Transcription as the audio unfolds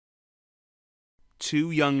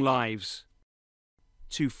2 young lives,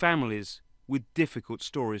 2 families with difficult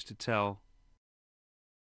stories to tell.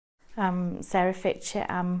 I'm Sarah Fitchett,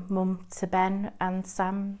 I'm mum to Ben and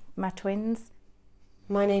Sam, my twins.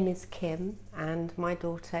 My name is Kim and my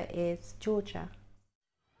daughter is Georgia.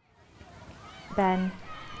 Ben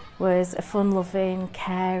was a fun-loving,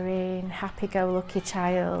 caring, happy-go-lucky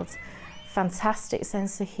child, fantastic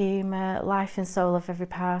sense of humour, life and soul of every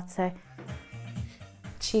party.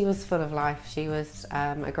 She was full of life. She was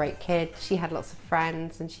a great kid. She had lots of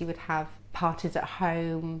friends and she would have parties at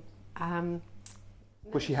home.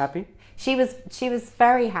 Was she happy? She was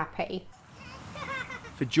very happy.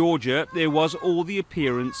 For Georgia, there was all the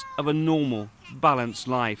appearance of a normal, balanced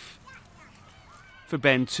life. For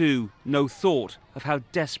Ben too, no thought of how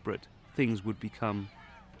desperate things would become.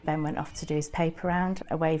 Ben went off to do his paper round.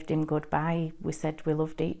 I waved him goodbye. We said we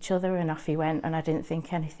loved each other and off he went, and I didn't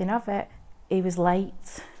think anything of it. He was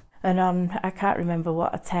late, and I can't remember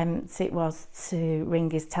what attempt it was to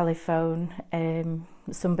ring his telephone.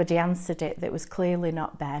 Somebody answered it that was clearly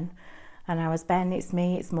not Ben. And I was, Ben, it's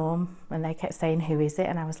me, it's Mum. And they kept saying, who is it?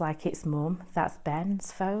 And I was like, it's Mum, that's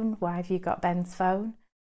Ben's phone. Why have you got Ben's phone?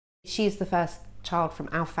 She's the first child from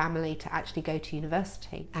our family to actually go to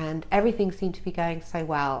university, and everything seemed to be going so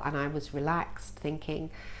well, and I was relaxed thinking,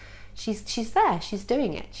 she's there, she's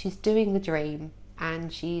doing it, she's doing the dream,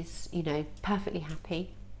 and she's, you know, perfectly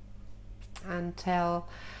happy, until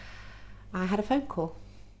I had a phone call.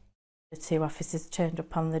 The 2 officers turned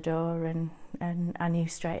up on the door and I knew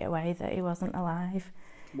straight away that he wasn't alive.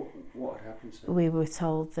 What had happened, sir? We were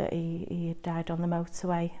told that he had died on the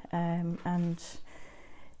motorway, and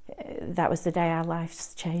that was the day our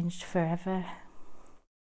lives changed forever.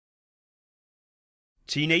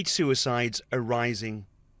 Teenage suicides are rising.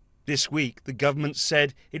 This week, the government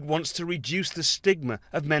said it wants to reduce the stigma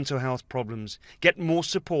of mental health problems, get more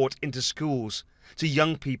support into schools to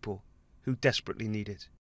young people who desperately need it.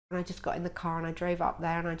 And I just got in the car and I drove up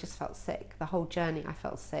there and I just felt sick. The whole journey I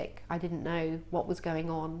felt sick. I didn't know what was going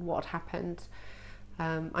on, what had happened.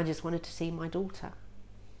 I just wanted to see my daughter.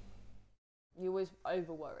 You always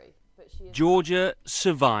over-worry. Georgia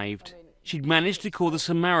survived. She'd managed to call the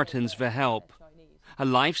Samaritans for help. Her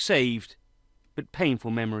life saved, but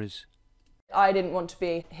painful memories. I didn't want to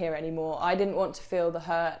be here anymore. I didn't want to feel the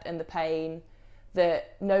hurt and the pain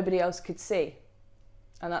that nobody else could see.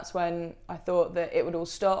 And that's when I thought that it would all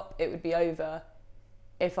stop, it would be over,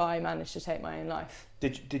 if I managed to take my own life.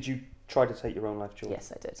 Did you try to take your own life, Georgia?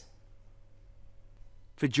 Yes, I did.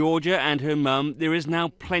 For Georgia and her mum, there is now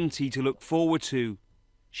plenty to look forward to.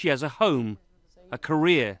 She has a home, a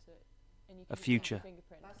career, a future.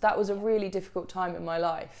 That was a really difficult time in my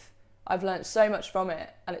life. I've learnt so much from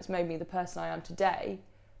it and it's made me the person I am today,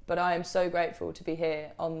 but I am so grateful to be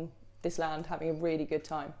here on this land having a really good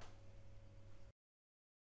time.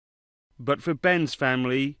 But for Ben's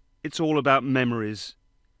family, it's all about memories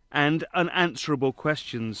and unanswerable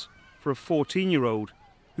questions for a 14-year-old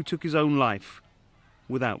who took his own life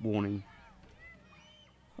without warning.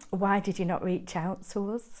 Why did you not reach out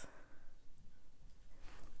to us?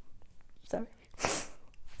 Sorry.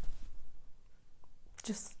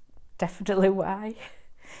 Just definitely why.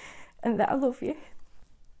 And that I love you.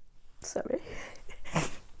 Sorry.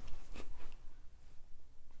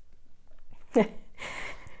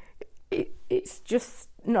 It's just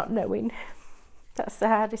not knowing. That's the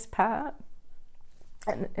hardest part.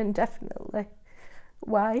 And definitely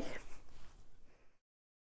why.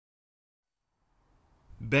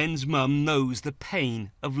 Ben's mum knows the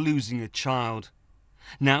pain of losing a child.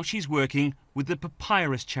 Now she's working with the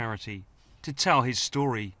PAPYRUS charity to tell his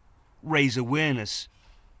story, raise awareness,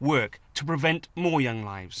 work to prevent more young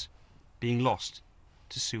lives being lost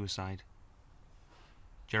to suicide.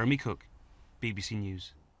 Jeremy Cook, BBC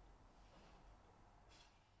News.